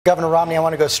Governor Romney, I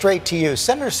want to go straight to you.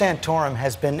 Senator Santorum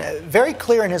has been very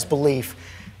clear in his belief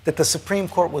that the Supreme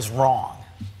Court was wrong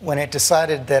when it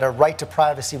decided that a right to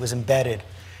privacy was embedded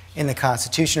in the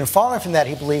Constitution. And following from that,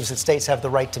 he believes that states have the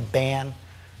right to ban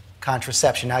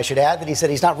contraception. Now, I should add that he said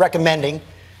he's not recommending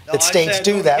that states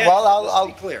do that. Well, I'll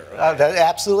be clear. Okay?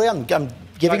 Absolutely. I'm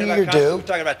giving you your due. We're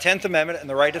talking about 10th Amendment and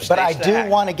the right of states to act. But I do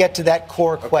want to get to that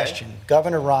core question.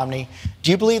 Governor Romney,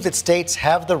 do you believe that states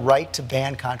have the right to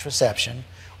ban contraception,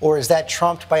 or is that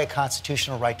trumped by a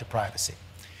constitutional right to privacy?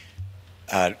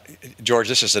 George,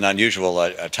 this is an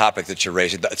unusual topic that you're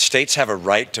raising. States have a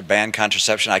right to ban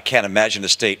contraception. I can't imagine a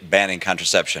state banning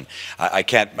contraception. I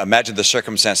can't imagine the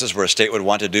circumstances where a state would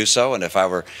want to do so. And if I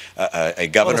were a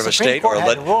governor of a state or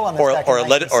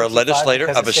a legislator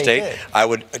of a state, I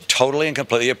would totally and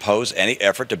completely oppose any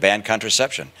effort to ban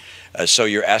contraception. So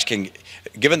you're asking,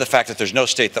 given the fact that there's no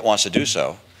state that wants to do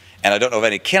so, and I don't know of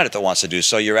any candidate that wants to do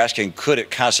so, you're asking, could it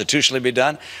constitutionally be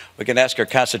done? We can ask our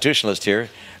constitutionalist here.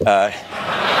 Well,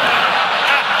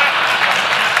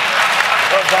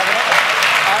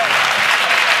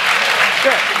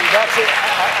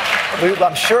 Governor,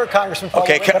 I'm sure Congressman Paul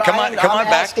come on back.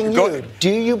 Asking you,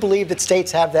 do you believe that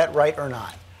states have that right or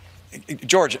not?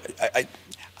 George,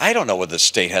 I don't know whether the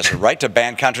state has a right to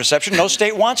ban contraception. No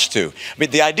state wants to. I mean,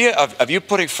 the idea of you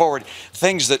putting forward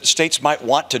things that states might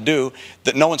want to do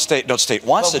that no state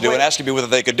wants to do and asking me whether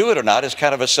they could do it or not is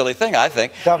kind of a silly thing, I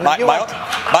think. Governor, hold on a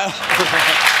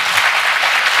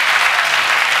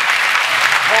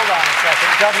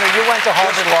second. Governor, you went to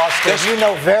Harvard Law School. You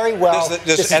know very well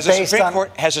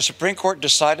has the Supreme Court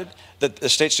decided that the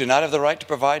states do not have the right to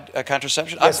provide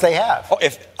contraception? Yes, they have. Oh, in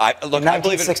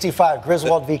 1965,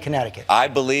 Griswold v. Connecticut. I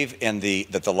believe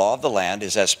that the law of the land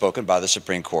is as spoken by the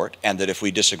Supreme Court, and that if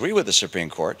we disagree with the Supreme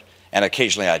Court, and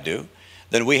occasionally I do,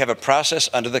 then we have a process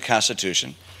under the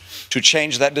Constitution to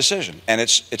change that decision, and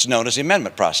it's known as the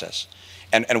amendment process.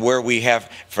 And where we have,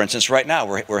 for instance, right now,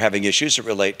 we're having issues that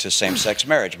relate to same-sex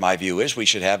marriage. My view is we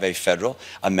should have a federal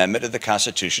amendment of the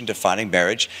Constitution defining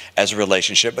marriage as a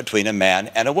relationship between a man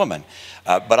and a woman.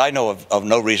 But I know of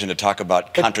no reason to talk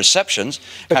about contraceptions.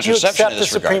 But you accept the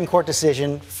Supreme Court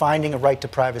decision finding a right to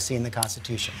privacy in the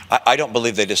Constitution? I don't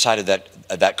believe they decided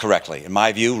that correctly. In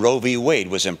my view, Roe v. Wade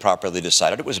was improperly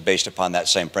decided. It was based upon that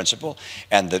same principle.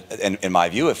 And in my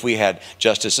view, if we had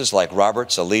justices like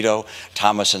Roberts, Alito,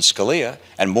 Thomas, and Scalia,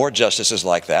 and more justices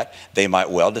like that, they might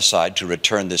well decide to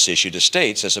return this issue to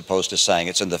states as opposed to saying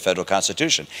it's in the federal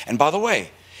Constitution. And by the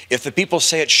way, if the people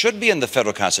say it should be in the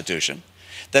federal Constitution,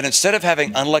 then instead of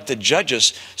having unelected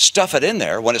judges stuff it in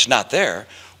there when it's not there,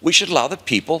 we should allow the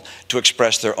people to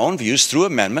express their own views through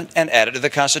amendment and add it to the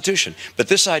Constitution. But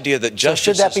this idea that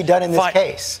justices... So should that be done in this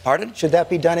case? Pardon? Should that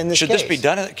be done in this case? Should this be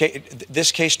done in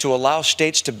this case to allow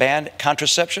states to ban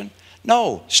contraception?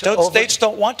 No, states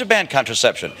don't want to ban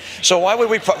contraception. So why would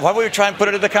we try and put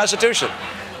it in the Constitution?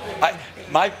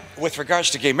 With regards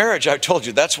to gay marriage, I told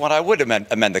you that's when I would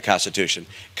amend the Constitution.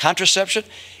 Contraception,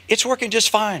 it's working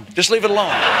just fine. Just leave it alone.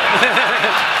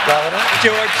 Governor?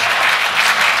 George.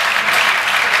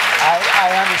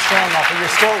 I understand that,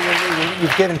 but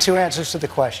you've given two answers to the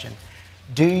question.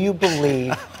 Do you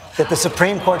believe that the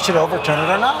Supreme Court should overturn it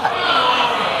or not?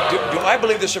 Do I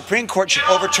believe the Supreme Court should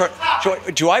overturn?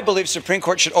 Do I believe the Supreme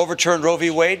Court should overturn Roe v.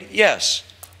 Wade? Yes,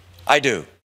 I do.